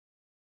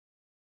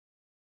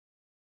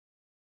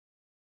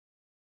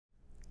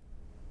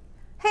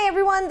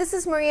everyone, this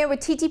is Maria with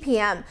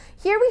TTPM.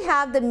 Here we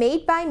have the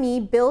Made by Me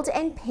Build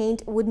and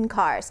Paint wooden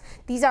cars.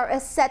 These are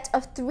a set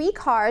of 3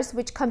 cars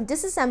which come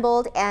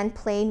disassembled and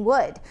plain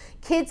wood.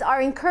 Kids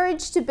are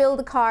encouraged to build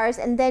the cars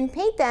and then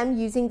paint them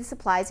using the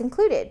supplies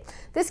included.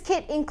 This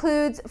kit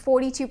includes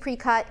 42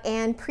 pre-cut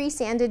and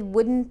pre-sanded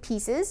wooden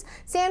pieces,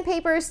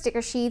 sandpaper,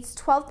 sticker sheets,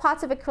 12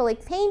 pots of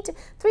acrylic paint,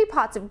 3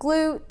 pots of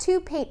glue, 2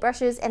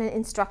 paintbrushes, and an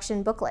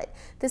instruction booklet.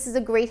 This is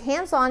a great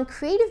hands-on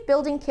creative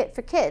building kit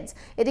for kids.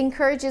 It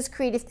encourages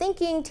creative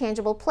thinking,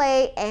 tangible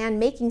play, and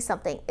making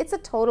something. It's a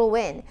total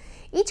win.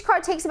 Each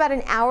car takes about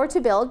an hour to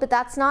build, but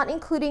that's not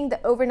including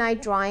the overnight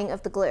drying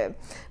of the glue.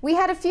 We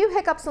had a few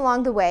hiccups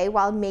along the way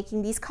while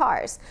making these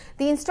cars.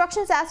 The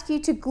instructions ask you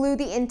to glue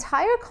the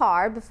entire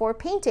car before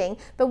painting,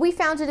 but we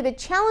found it a bit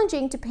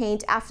challenging to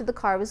paint after the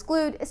car was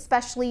glued,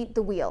 especially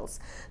the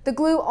wheels. The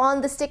glue on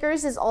the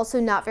stickers is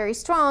also not very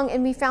strong,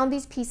 and we found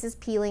these pieces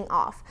peeling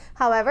off.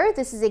 However,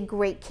 this is a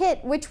great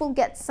kit which will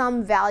get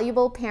some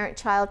valuable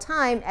parent-child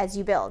time as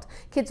you build.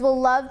 Kids will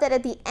love that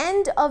at the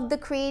end of the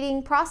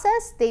creating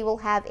process, they will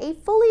have a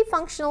fully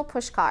functional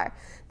push car.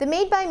 The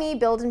Made by Me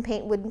Build and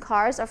Paint wooden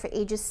cars are for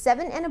ages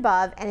 7 and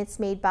above, and it's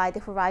made by the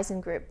Horizon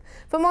Group.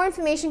 For more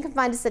information, you can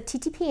find us at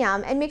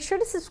TTPM, and make sure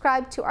to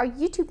subscribe to our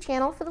YouTube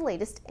channel for the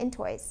latest in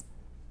toys.